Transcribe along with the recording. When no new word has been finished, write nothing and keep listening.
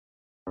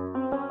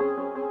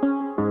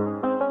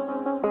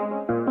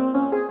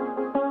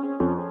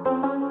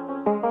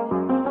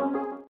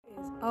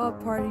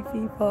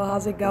Hey people,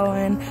 how's it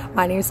going?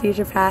 My name is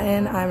Daijah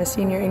Patton. I'm a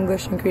senior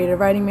English and creative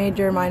writing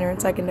major, minor in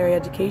secondary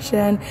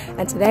education,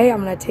 and today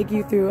I'm going to take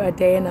you through a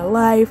day in the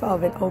life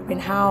of an open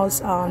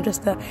house,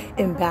 just the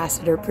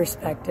ambassador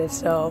perspective.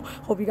 So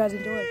hope you guys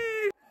enjoy.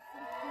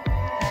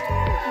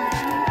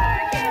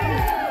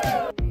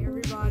 Hey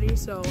everybody,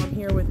 so I'm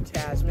here with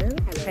Jasmine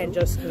and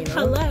Justina.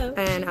 Hello.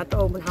 And at the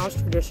open house,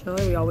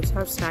 traditionally we always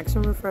have snacks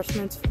and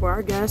refreshments for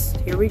our guests.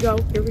 Here we go.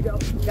 We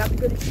got the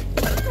goodies.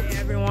 Hey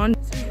everyone.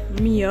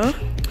 Mia,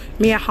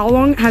 how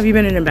long have you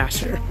been an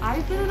ambassador?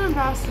 I've been an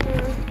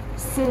ambassador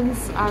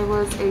since I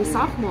was a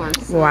sophomore.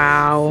 So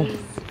wow.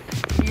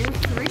 Year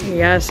 3.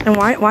 Yes, and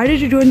why did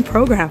you join the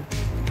program?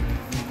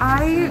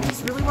 I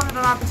just really wanted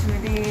an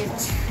opportunity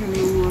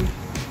to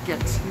get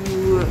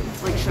to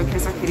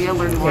showcase Arcadia,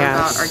 learn more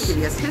about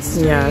Arcadia's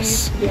history.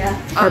 Yes. Yeah.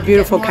 Our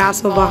beautiful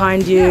castle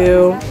behind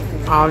you,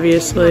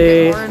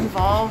 obviously. Get more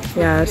involved with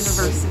the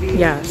university.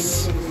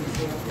 Yes.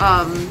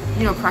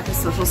 You know,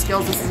 practice social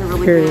skills. This is a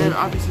really good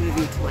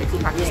opportunity to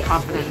practice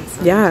confidence.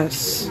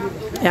 Yes.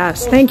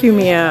 Yes. Thank you,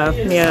 Mia.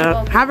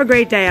 Mia, have a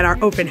great day at our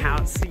open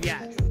house.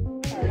 Yes.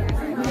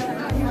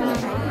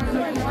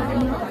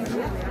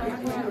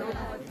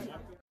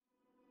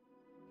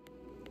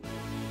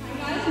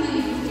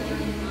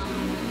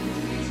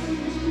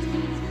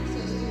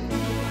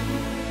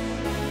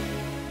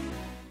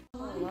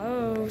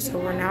 So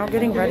we're now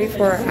getting ready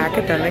for our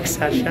academic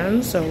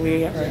session. So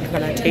we are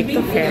gonna take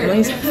the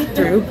families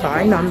through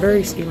by number.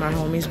 You see my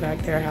homies back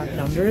there have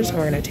numbers. So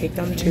we're gonna take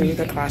them to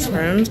the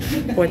classrooms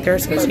with their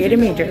associated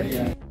major.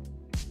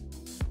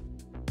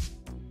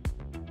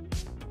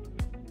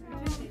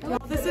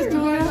 This is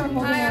Julia.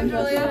 Hi, I'm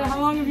Julia. How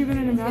long have you been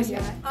an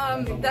ambassador?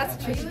 That's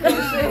a tricky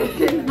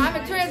question. I'm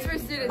a transfer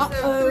student, so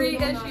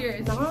 3-ish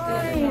years.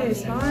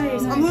 Nice,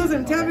 nice. I'm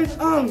losing. Tabby.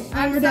 I'm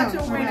such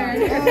a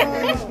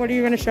winner. What are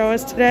you gonna show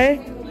us today?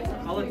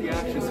 I'll let the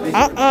action speak.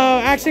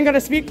 Action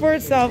gonna speak for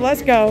itself.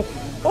 Let's go.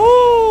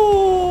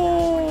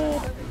 Oh!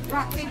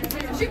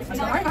 Shoot.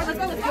 Alright, let's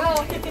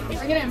go.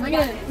 Bring it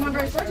in. Come on,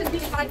 bro. George is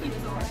beating 5 people.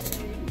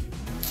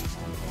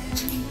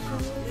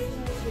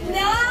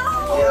 No!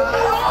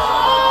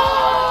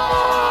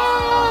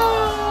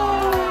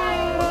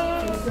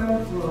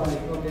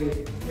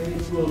 Okay, any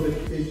school of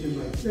education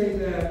might say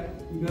that.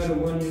 You go to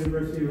one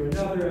university or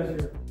another as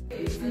your...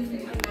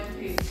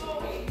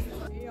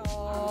 Hey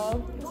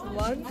y'all, it's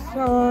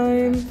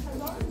lunchtime.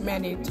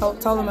 Mandy,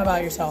 tell them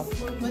about yourself.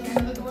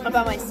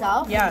 About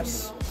myself?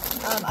 Yes.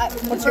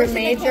 What's your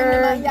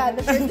major?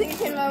 The first thing that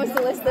came to mind was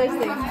to list those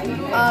things.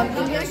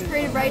 English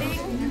creative writing.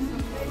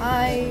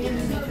 I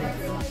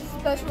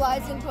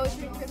specialize in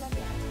poetry and criticism.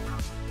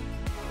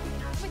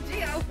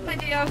 Hi,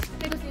 Gio.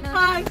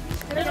 Hi.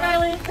 There's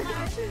Riley.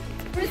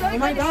 Oh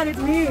my God, it's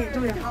me.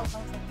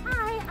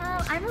 Hi,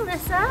 I'm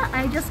Alyssa.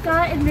 I just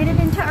got admitted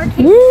into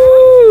Arcadia.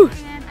 Woo!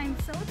 And I'm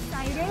so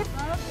excited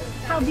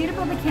how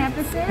beautiful the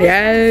campus is.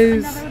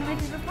 Yes. Another one of my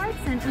favorite parts,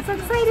 and I'm so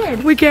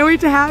excited. We can't wait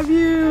to have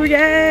you.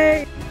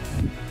 Yay!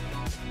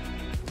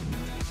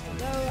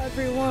 Hello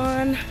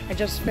everyone. I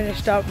just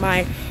finished up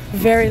my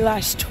very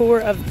last tour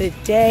of the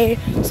day.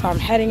 So I'm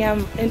heading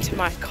into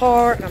my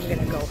car and I'm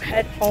gonna go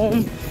head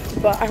home.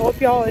 But I hope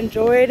y'all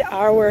enjoyed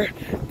our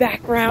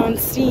background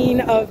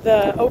scene of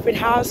the open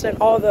house and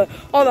all the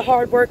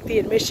hard work the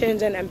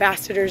admissions and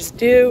ambassadors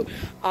do.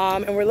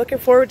 And we're looking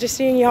forward to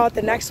seeing y'all at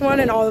the next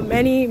one and all the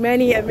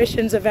many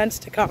admissions events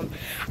to come.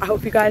 I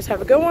hope you guys have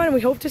a good one and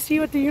we hope to see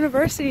you at the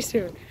university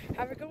soon.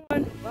 Have a good one.